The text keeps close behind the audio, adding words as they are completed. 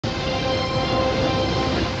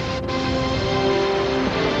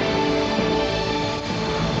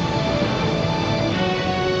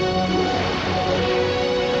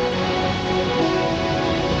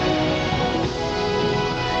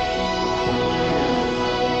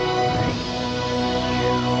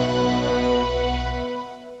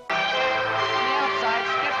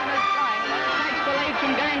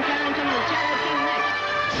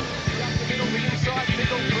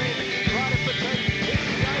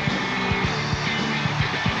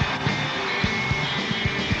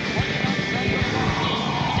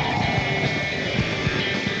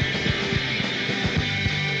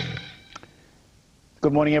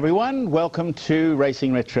good morning everyone. Welcome to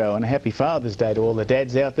Racing Retro and happy Father's Day to all the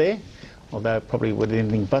dads out there. Although probably with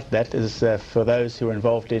anything but that is for those who are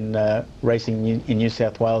involved in racing in New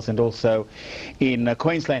South Wales and also in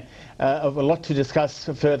Queensland. A lot to discuss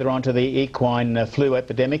further on to the equine flu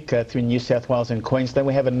epidemic through New South Wales and Queensland.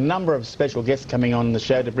 We have a number of special guests coming on the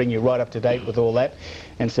show to bring you right up to date with all that,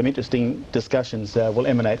 and some interesting discussions will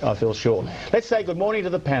emanate, I feel sure. Let's say good morning to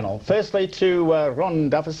the panel. Firstly to Ron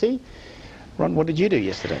Dufficy. Ron, what did you do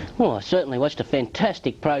yesterday? Well, I certainly watched a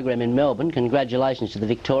fantastic program in Melbourne. Congratulations to the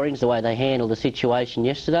Victorians, the way they handled the situation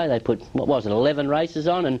yesterday. They put, what was it, 11 races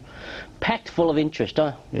on and packed full of interest.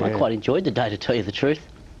 I quite enjoyed the day, to tell you the truth.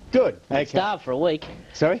 Good. I've been starved for a week.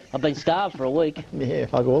 Sorry? I've been starved for a week. Yeah,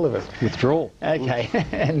 like all of us. Withdrawal. Okay.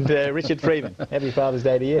 And Richard Freedman, happy Father's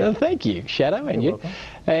Day to you. Thank you, Shadow, and you. Welcome.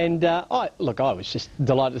 And I was just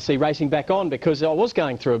delighted to see racing back on, because I was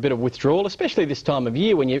going through a bit of withdrawal, especially this time of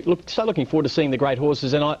year when you're so looking forward to seeing the great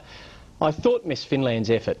horses. And I thought Miss Finland's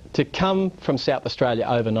effort to come from South Australia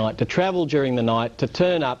overnight, to travel during the night, to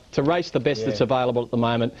turn up, to race the best that's available at the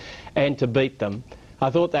moment and to beat them. I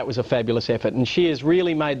thought that was a fabulous effort, and she has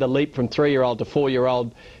really made the leap from 3-year-old to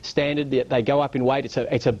 4-year-old standard. They go up in weight.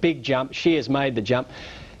 It's a big jump. She has made the jump.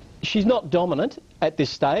 She's not dominant at this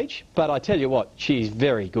stage, but I tell you what, she's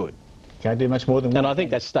very good. Can't do much more than And I think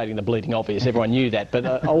that's stating the bleeding obvious. Everyone knew that, but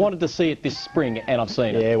I wanted to see it this spring, and I've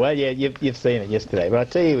seen it. Yeah, well, yeah, you've seen it yesterday. But I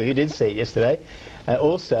tell you who did see it yesterday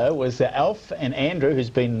also was Alf and Andrew, who's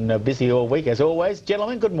been busy all week, as always.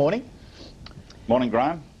 Gentlemen, good morning. Morning,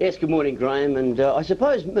 Graham. Yes, good morning, Graham. And I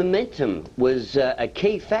suppose momentum was a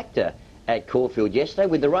key factor at Caulfield yesterday.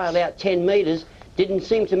 With the rail out 10 metres, didn't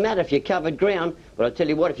seem to matter if you covered ground. But I tell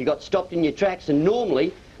you what, if you got stopped in your tracks, and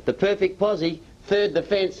normally the perfect posse, third the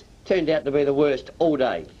fence, turned out to be the worst all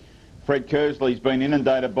day. Fred Kersley's been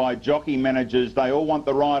inundated by jockey managers. They all want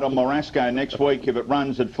the ride on Morasco next week if it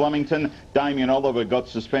runs at Flemington. Damien Oliver got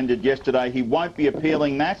suspended yesterday. He won't be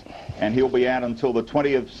appealing that, and he'll be out until the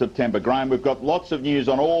 20th of September. Graham, we've got lots of news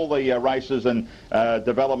on all the races and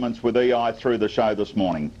developments with EI through the show this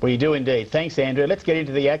morning. We do indeed. Thanks, Andrew. Let's get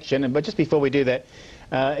into the action. But just before we do that,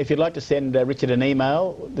 if you'd like to send Richard an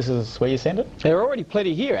email, this is where you send it? There are already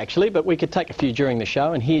plenty here, actually, but we could take a few during the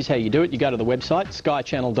show, and here's how you do it. You go to the website,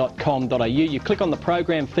 skychannel.com.au. You click on the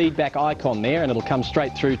program feedback icon there, and it'll come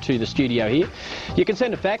straight through to the studio here. You can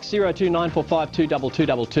send a fax,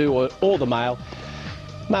 0294522222, or the mail.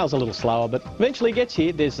 Mail's a little slower, but eventually gets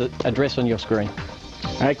here. There's the address on your screen.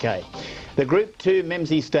 Okay. The Group 2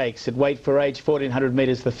 Memsey Stakes at weight for age 1400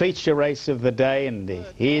 metres, the feature race of the day, and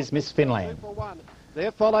here's Miss Finland. They're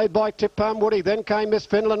followed by Tip Palm Woody. Then came Miss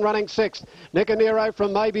Finland running 6th. Nicanero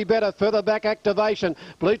from Maybe Better. Further back Activation.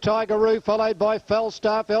 Blue Tigeroo followed by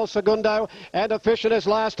Falstaff, El Segundo. And Efficient is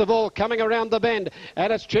last of all. Coming around the bend.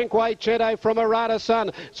 And it's Chinque Chedo from Arata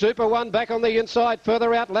Sun. Super One back on the inside.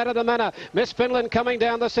 Further out Ladder de Manor. Miss Finland coming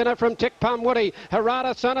down the centre from Tip Palm Woody.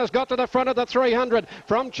 Arata Sun has got to the front of the 300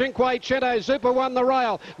 from Chinque Chedo. Super One the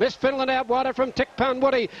rail. Miss Finland out wider from Tip Palm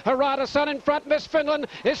Woody. Arata Sun in front. Miss Finland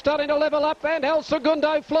is starting to level up, and El Segundo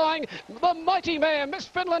flying. The mighty mare, Miss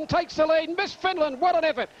Finland, takes the lead. Miss Finland, what an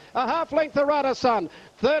effort. A half-length Arata Sun.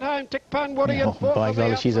 Third home, Tip Palm Woody. And fourth. By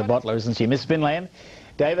golly, she's a bottler, isn't she? Miss Finland.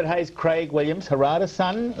 David Hayes, Craig Williams, Harada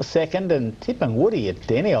Sun, second, and Tip and Woody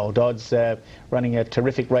at any old odds, running a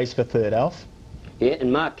terrific race for third, Alf. Yeah,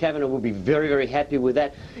 and Mark Kavanagh will be very, very happy with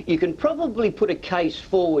that. You can probably put a case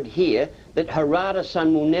forward here that Harada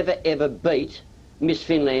Sun will never, ever beat Miss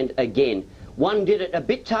Finland again. One did it a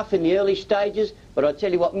bit tough in the early stages, but I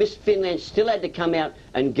tell you what, Miss Finland still had to come out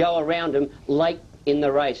and go around him late in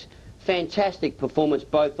the race. Fantastic performance,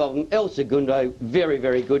 both of them. El Segundo, very,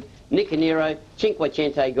 very good. Nicanero,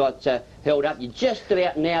 Cinquecento got held up. You just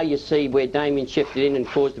about now you see where Damien shifted in and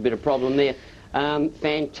caused a bit of problem there.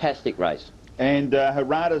 Fantastic race. And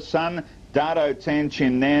Harada Sun, Dardo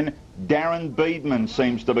Tanchin, Darren Beedman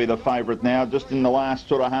seems to be the favourite now, just in the last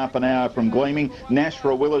sort of half an hour from Gleaming.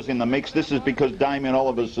 Nashra Willer's in the mix. This is because Damien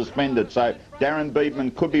Oliver's suspended, so Darren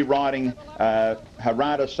Beedman could be riding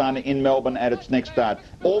Harada Sun in Melbourne at its next start.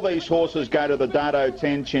 All these horses go to the Dardo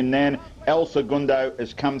Tanchin. El Segundo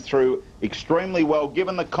has come through extremely well,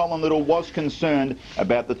 given that Colin Little was concerned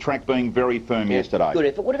about the track being very firm yesterday. Good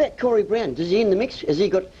effort. What about Corey Brown? Is he in the mix? Has he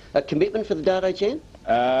got a commitment for the Dardo Chan?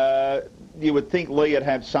 You would think Lee would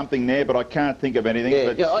have something there, but I can't think of anything. Yeah,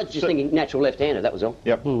 but yeah, I was just thinking natural left-hander, that was all.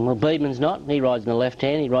 Yep. Well, Beedman's not. He rides in the left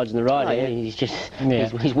hand, he rides in the right hand. He's just,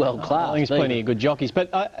 he's world class. I think there's plenty of good jockeys.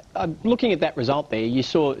 But looking at that result there, you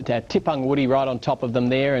saw Tipung Woody right on top of them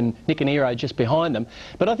there and Nicanero just behind them.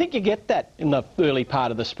 But I think you get that in the early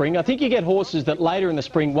part of the spring. I think you get horses that later in the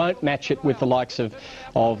spring won't match it with the likes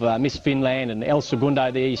of Miss Finland and El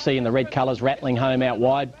Segundo there you see in the red colours rattling home out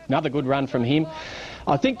wide. Another good run from him.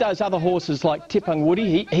 I think those other horses like Tipung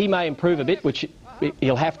Woody, he may improve a bit, which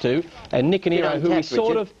he'll have to. And Nicanero, who is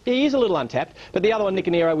sort of, he is a little untapped, but the other one,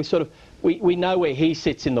 Nicanero, we sort of, we know where he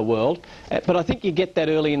sits in the world. But I think you get that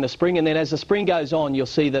early in the spring, and then as the spring goes on, you'll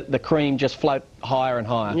see that the cream just float higher and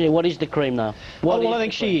higher. Yeah, what is the cream now? Well, I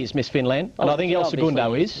think she is Miss Finland, and I think El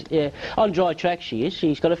Segundo is. Yeah, on dry tracks she is.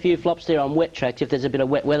 She's got a few flops there on wet tracks if there's a bit of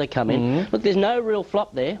wet weather coming. Look, there's no real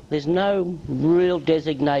flop there. There's no real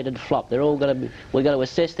designated flop. They're all going to be, we've got to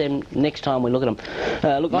assess them next time we look at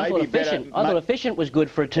them. Look, I thought Efficient was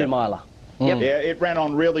good for a 2-miler. Yep. Yeah, it ran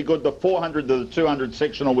on really good. The 400 to the 200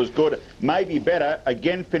 sectional was good. Maybe better.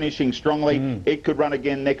 Again, finishing strongly. It could run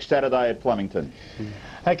again next Saturday at Flemington.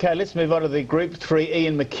 Okay, let's move on to the Group 3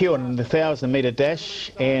 Ian McEwen, the 1,000-metre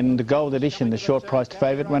dash, and Gold Edition, the short-priced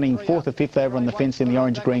favourite, running 4th or 5th over on the fence in the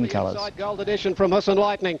orange-green colours. Gold Edition from Husson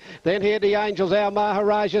Lightning. Then here the Angels. Our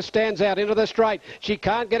Maharaja stands out into the straight. She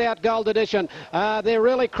can't get out Gold Edition. They're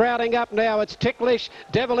really crowding up now. It's Ticklish,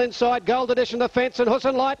 Devil inside, Gold Edition the fence, and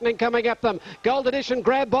Husson Lightning coming at them. Gold Edition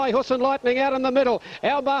grabbed by Husson Lightning out in the middle.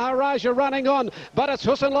 Our Maharaja running on, but it's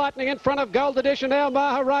Husson Lightning in front of Gold Edition, Our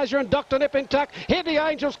Maharaja and Dr. Nip in tuck. Here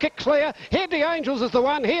the Angels kick clear. Here the Angels is the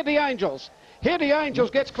one. Here the Angels. Here the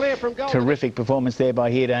Angels gets clear from Gold. Terrific performance there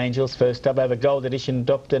by Here the Angels. First up over Gold Edition,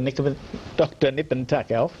 Dr. Nip and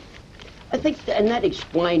tuck, Alf. I think, and that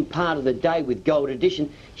explained part of the day with Gold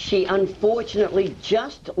Edition. She unfortunately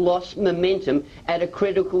just lost momentum at a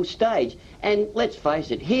critical stage. And let's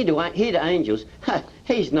face it, Here to Angels,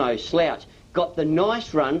 he's no slouch. Got the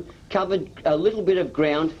nice run, covered a little bit of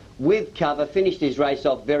ground with cover, finished his race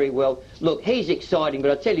off very well. Look, he's exciting,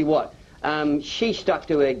 but I tell you what, she stuck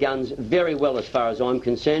to her guns very well as far as I'm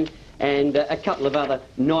concerned. And a couple of other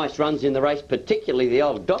nice runs in the race, particularly the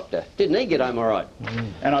old Doctor. Didn't he get home all right?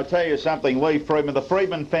 And I'll tell you something, Lee Freedman, the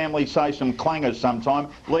Freedman family say some clangers sometime.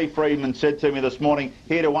 Lee Freedman said to me this morning,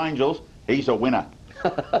 Here to Angels, he's a winner.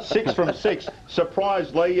 6 from 6.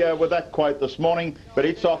 Surprised Lee with that quote this morning, but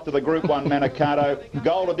it's off to the Group 1 Manicato.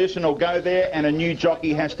 Gold Edition will go there, and a new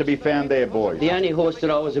jockey has to be found there, boys. The only horse that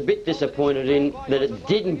I was a bit disappointed in that it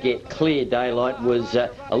didn't get clear daylight was a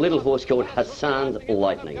little horse called Hassan's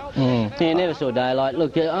Lightning. Yeah, never saw daylight.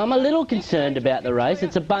 Look, I'm a little concerned about the race.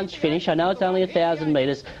 It's a bunch finish. I know it's only 1,000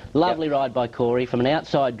 metres. Lovely ride by Corey from an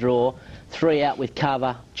outside draw. 3 out with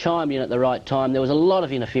cover, chimed in at the right time. There was a lot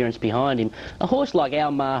of interference behind him. A horse like Our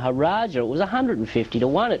Maharaja, it was 150 to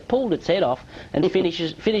 1. It pulled its head off and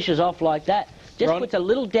finishes off like that. Just puts a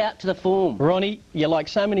little doubt to the form. Ronnie, you're like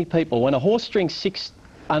so many people. When a horse strings 6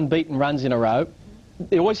 unbeaten runs in a row,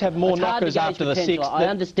 they always have more knockers after the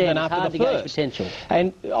 6th than after the first. Potential.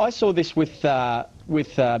 And I saw this with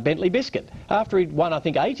Bentley Biscuit. After he'd won, I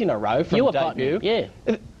think, 8 in a row from debut. Yeah.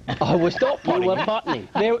 I was not potting. You were potting.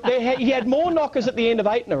 He had more knockers at the end of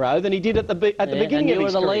 8 in a row than he did at the beginning of his career. You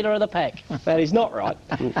were the leader of the pack. That is not right.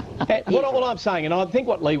 What I'm saying, and I think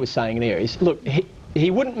what Lee was saying there is, look, he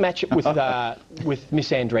wouldn't match it with Miss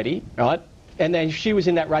Andretti, right? And then if she was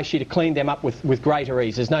in that race, she'd have cleaned them up with greater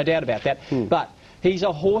ease. There's no doubt about that. But he's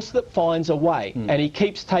a horse that finds a way, and he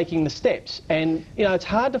keeps taking the steps. And, you know, it's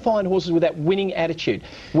hard to find horses with that winning attitude.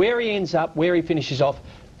 Where he ends up, where he finishes off,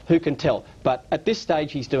 who can tell? But at this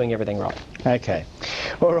stage, he's doing everything right. Okay.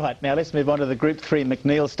 All right, now let's move on to the Group 3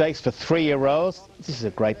 McNeil Stakes for 3-year-olds. This is a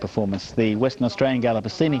great performance. The Western Australian Galloper,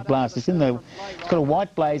 Scenic Blast, it's got a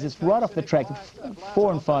white blaze. It's right off the track,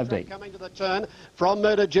 4 and 5 deep. Coming to the turn from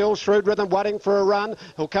Murder Jill, Shrewd Rhythm waiting for a run.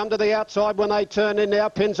 He'll come to the outside when they turn in now.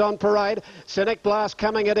 Pins on Parade. Scenic Blast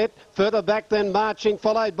coming at it. Further back then Marching,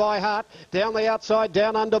 followed by Hart. Down the outside,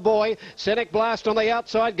 down under Boy. Scenic Blast on the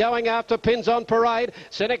outside going after Pins on Parade.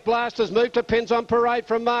 Scenic Blast has moved to Pins on Parade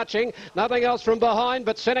from Marching. Nothing else from behind,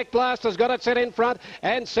 but Scenic Blast has got it set in front,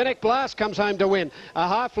 and Scenic Blast comes home to win. A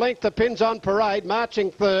half length to Pins on Parade, Marching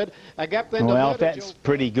third. A gap then to Well, that's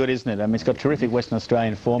pretty good, isn't it? I mean, it's got terrific Western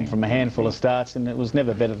Australian form from a handful of starts, and it was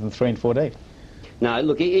never better than 3 and 4 deep. No,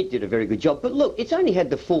 look, it did a very good job. But look, it's only had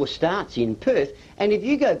the 4 starts in Perth, and if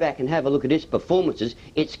you go back and have a look at its performances,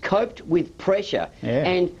 it's coped with pressure. Yeah.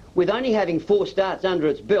 And with only having 4 starts under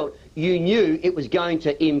its belt, you knew it was going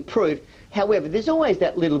to improve. However, there's always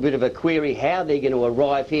that little bit of a query, how they're going to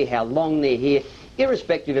arrive here, how long they're here.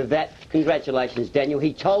 Irrespective of that, congratulations, Daniel.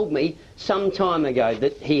 He told me some time ago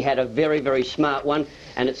that he had a very, very smart one,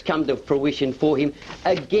 and it's come to fruition for him.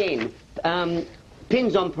 Again,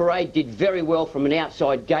 Pins on Parade did very well from an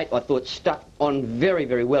outside gate. I thought stuck on very,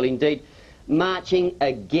 very well indeed. marching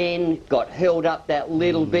again, got held up that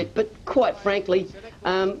little bit, but quite frankly,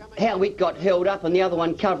 how it got held up and the other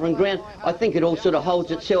one covering ground, I think it all sort of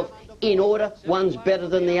holds itself in order. One's better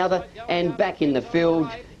than the other, and back in the field,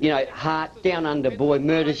 you know, Hart, Down Under Boy,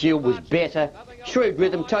 Murdershield was better. Shrewd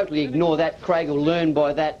Rhythm, totally ignore that. Craig will learn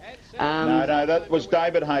by that. No, that was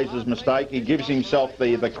David Hayes' mistake. He gives himself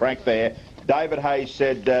the crack there. David Hayes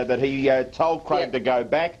said that he told Craig to go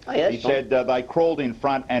back. Oh, yeah, he said they crawled in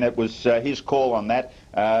front and it was his call on that.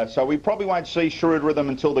 So we probably won't see Shrewd Rhythm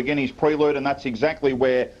until the Guineas Prelude, and that's exactly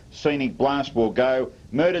where Scenic Blast will go.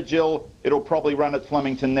 Murder Jill, it'll probably run at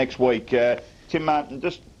Flemington next week. Tim Martin,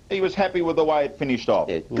 he was happy with the way it finished off.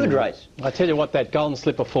 Yeah, good race. I tell you what, that Golden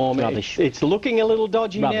Slipper form, it's looking a little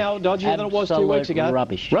dodgy now, dodgier than it was 2 weeks ago.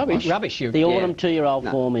 Rubbish. Rubbish. The autumn 2-year-old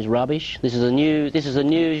form is rubbish. This is a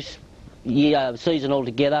new season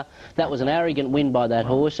altogether. That was an arrogant win by that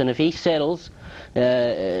horse, and if he settles,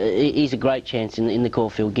 he's a great chance in the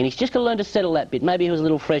Caulfield Guineas. Just got to learn to settle that bit. Maybe he was a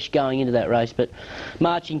little fresh going into that race, but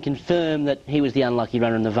marching confirmed that he was the unlucky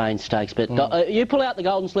runner in the Vane Stakes. But you pull out the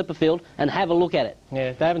Golden Slipper field and have a look at it.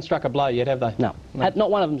 Yeah, they haven't struck a blow yet, have they? No.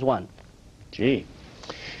 Not one of them's won. Gee.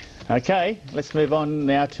 Okay, let's move on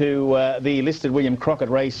now to the listed William Crockett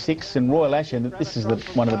race 6 and Royal Asher. This is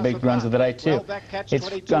one of the big runs of the day too. It's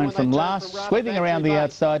going from last, sweeping around the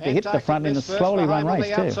outside to hit the front in a slowly run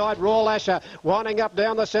race too. Outside, Royal Asher winding up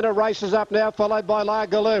down the centre, races up now, followed by La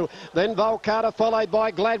Galoo. Then Volcata followed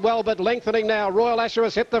by Gladwell, but lengthening now. Royal Asher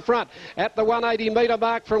has hit the front at the 180 metre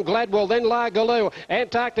mark from Gladwell. Then La Galoo.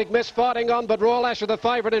 Antarctic Miss fighting on, but Royal Asher the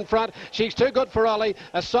favourite in front. She's too good for Ollie.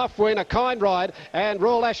 A soft win, a kind ride, and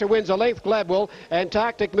Royal Asher wins a length. Gladwell.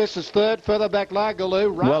 Antarctic Miss is third, further back La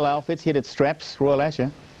Galoo. Well, Alf, it's hit its straps, Royal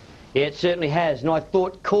Asher. Yeah, it certainly has, and I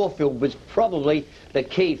thought Caulfield was probably the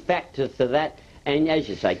key factor for that, and as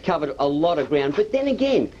you say, covered a lot of ground. But then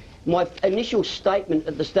again, my initial statement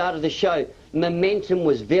at the start of the show, momentum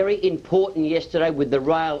was very important yesterday with the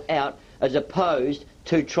rail out, as opposed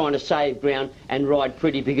to trying to save ground and ride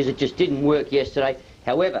pretty, because it just didn't work yesterday.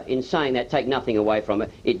 However, in saying that, take nothing away from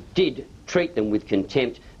it, it did treat them with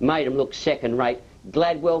contempt, made them look second-rate.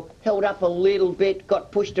 Gladwell held up a little bit,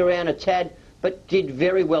 got pushed around a tad, but did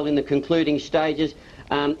very well in the concluding stages.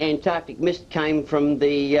 Antarctic Mist came from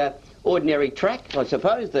the ordinary track, I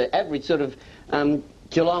suppose, the average sort of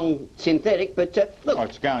Geelong synthetic, but look... Oh,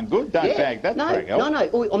 it's going good. Don't bag that track,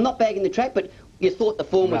 No, I'm not bagging the track, but you thought the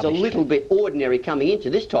form was a little bit ordinary coming into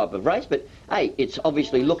this type of race, but, hey, it's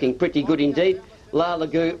obviously looking pretty good indeed. La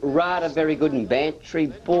Lagoo, Rada very good, and Bantry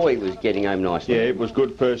Boy was getting home nicely. Yeah, it was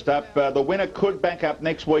good first up. The winner could back up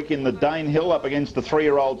next week in the Dane Hill up against the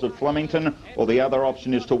 3-year-olds of Flemington, or the other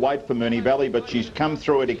option is to wait for Moonee Valley, but she's come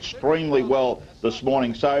through it extremely well this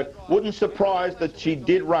morning, so wouldn't surprise that she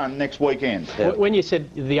did run next weekend. When you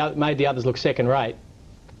said made the others look second-rate,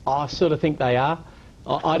 I sort of think they are.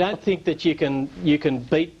 I don't think that you can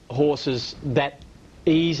beat horses that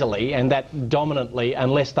easily and that dominantly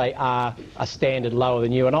unless they are a standard lower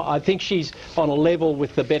than you, and I think she's on a level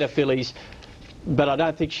with the better fillies, but I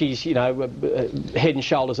don't think she's, you know, head and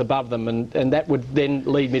shoulders above them, and that would then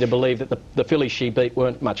lead me to believe that the fillies she beat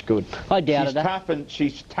weren't much good. I doubted her.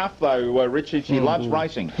 She's tough though, Richard. She loves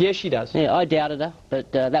racing. Yes, she does. Yeah, I doubted her,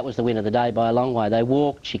 but that was the win of the day by a long way. They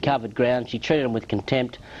walked, she covered ground, she treated them with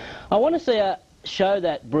contempt. I want to see her show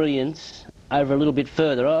that brilliance over a little bit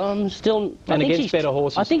further. I'm still... And against better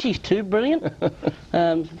horses. I think she's too brilliant.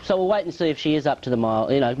 So we'll wait and see if she is up to the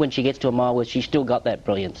mile, you know, when she gets to a mile where she's still got that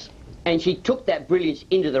brilliance. And she took that brilliance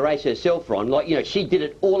into the race herself, Ron. Like, you know, she did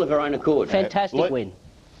it all of her own accord. Fantastic win.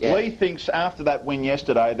 Yeah. Lee thinks after that win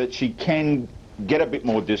yesterday that she can get a bit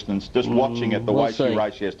more distance just watching it the way she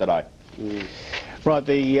raced yesterday. Right,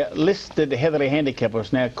 the listed Heatherley Handicap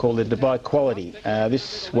was now called the Dubai Quality.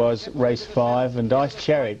 This was race 5, and Dice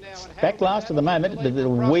Chariot back last at the moment.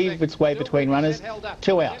 It'll weave its way between runners,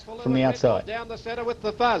 2 out from the outside. Down the centre with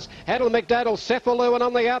the fuzz. Handle McDadle, Cephalou, and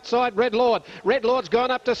on the outside, Red Lord. Red Lord's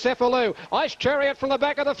gone up to Cephalou. Ice Chariot from the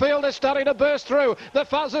back of the field is starting to burst through. The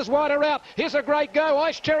fuzz is wider out. Here's a great go.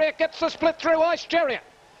 Ice Chariot gets the split through. Ice Chariot.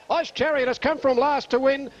 Ice Chariot has come from last to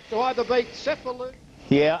win to either beat Cephalou.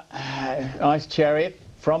 Yeah, Ice Chariot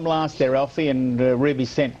from last there, Alfie, and Ruby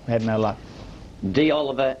Scent had no luck. D.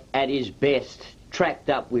 Oliver at his best, tracked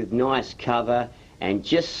up with nice cover and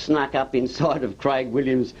just snuck up inside of Craig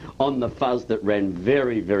Williams on the fuzz that ran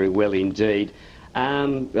very, very well indeed.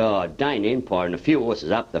 Dane Empire and a few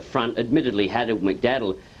horses up the front. Admittedly, Haddle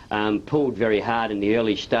McDadle pulled very hard in the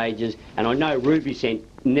early stages, and I know Ruby Scent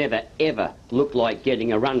never, ever looked like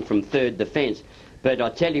getting a run from third the fence. But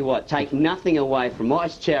I tell you what, take nothing away from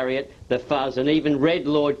Ice Chariot, the fuzz, and even Red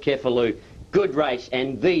Lord Kefaloo. good race,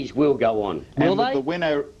 and these will go on. Will and they? the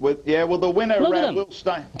winner, the winner Look at them. will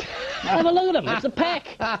stay. Have a look at them. It's a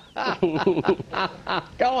pack.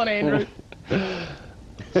 Go on, Andrew.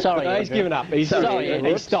 Sorry, No, he's Andrew. given up. He's Sorry,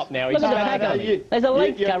 he's stopped now. He's Look at the back. pack on you- me. There's a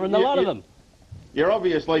length you- covering a lot of them. You're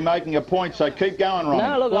obviously making a point, so keep going, Ronnie.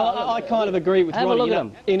 No, look, Well, I kind of agree with Have a Ronnie. look You at know,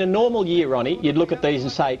 them. in a normal year, Ronnie, you'd look at these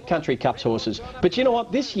and say Country Cups horses. But you know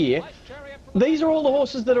what? This year, these are all the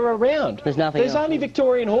horses that are around. There's nothing There's else. only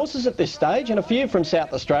Victorian horses at this stage, and a few from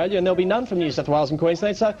South Australia, and there'll be none from New South Wales and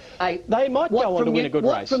Queensland. So Hey, they might go on to win a good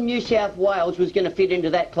what race. from New South Wales was going to fit into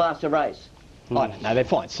that class of race? I don't know. They'd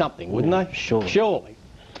find something, wouldn't they? Surely. Surely.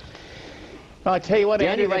 I tell you what, The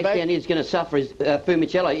only Andrew, race they're down here that's going to suffer is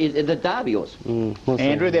Fumicello, is the Derby horse.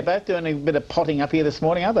 Andrew, they're both doing a bit of potting up here this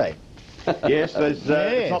morning, are they? Yes, there's,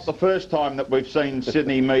 Yes. it's not the first time that we've seen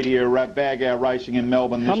Sydney media bag our racing in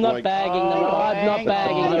Melbourne this I'm not week. bagging them. I'm not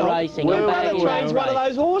bagging the racing. I'm Well, bagging he trains the one of race.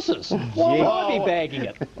 those horses. Why would I be bagging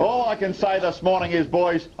it? All I can say this morning is,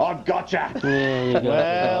 boys, I've got ya. Yeah, you got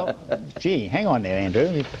it. Well, gee, hang on there,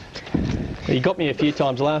 Andrew. He got me a few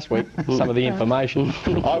times last week, some of the information.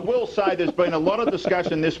 I will say there's been a lot of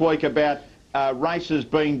discussion this week about races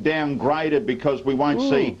being downgraded because we won't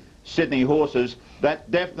see Sydney horses.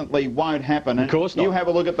 That definitely won't happen. Of course not. You have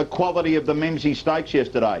a look at the quality of the Memsey Stakes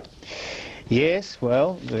yesterday. Yes,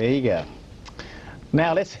 well, there you go.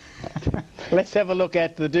 Now let's have a look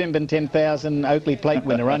at the Doomben 10,000 Oakley Plate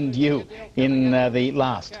winner, Undue, in the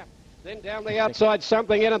last. Then down the outside,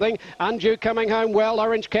 Something Anything. Undue coming home well.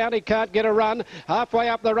 Orange County can't get a run. Halfway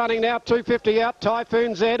up the running now, 250 out.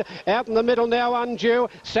 Typhoon Z out in the middle now, Undue.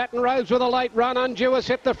 Satin Rose with a late run. Undue has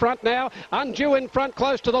hit the front now. Undue in front,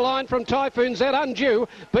 close to the line from Typhoon Z. Undue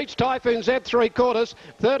beats Typhoon Z 3/4.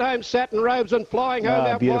 Third home, Satin Rose, and flying home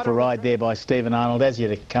out. Beautiful ride there by Stephen Arnold, as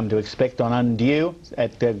you'd come to expect on Undue,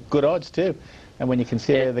 at good odds too. And when you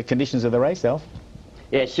consider the conditions of the race, Alf.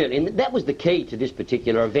 Yeah, certainly. And that was the key to this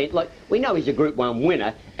particular event. Like, we know he's a Group 1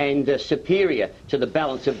 winner and superior to the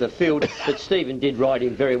balance of the field, but Stephen did ride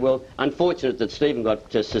him very well. Unfortunate that Stephen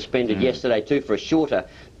got suspended yesterday too for a shorter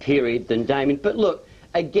period than Damien. But look,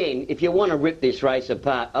 again, if you want to rip this race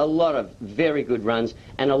apart, a lot of very good runs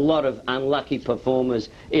and a lot of unlucky performers.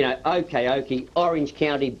 You know, Okie, Orange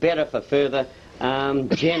County, Better for Further,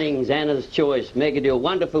 Jennings, Anna's Choice, Megadeal,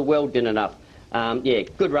 Wonderful, Well Done Enough. Yeah,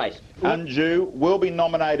 good race. Undue will be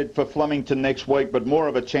nominated for Flemington next week, but more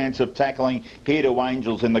of a chance of tackling Here to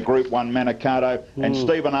Angels in the Group 1 Manikato. And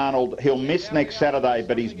Stephen Arnold, he'll miss next Saturday,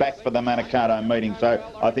 but he's back for the Manikato meeting. So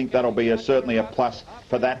I think that'll be certainly a plus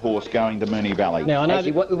for that horse going to Moonee Valley. Now, I know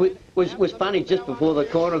Actually, what was funny just before the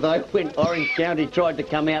corner, though, when Orange County tried to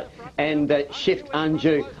come out and shift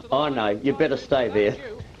Undue. Oh, no, you better stay there.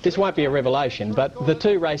 this won't be a revelation, but the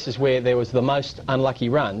two races where there was the most unlucky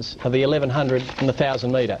runs are the 1100 and the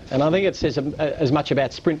 1000 metre. And I think it says as much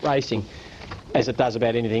about sprint racing as it does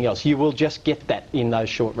about anything else. You will just get that in those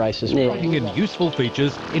short races. Yeah. And useful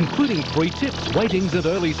features, including free tips, weightings and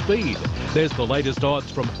early speed. There's the latest odds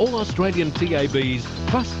from all Australian TABs,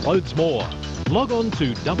 plus loads more. Log on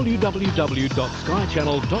to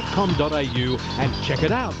www.skychannel.com.au and check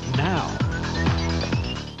it out now.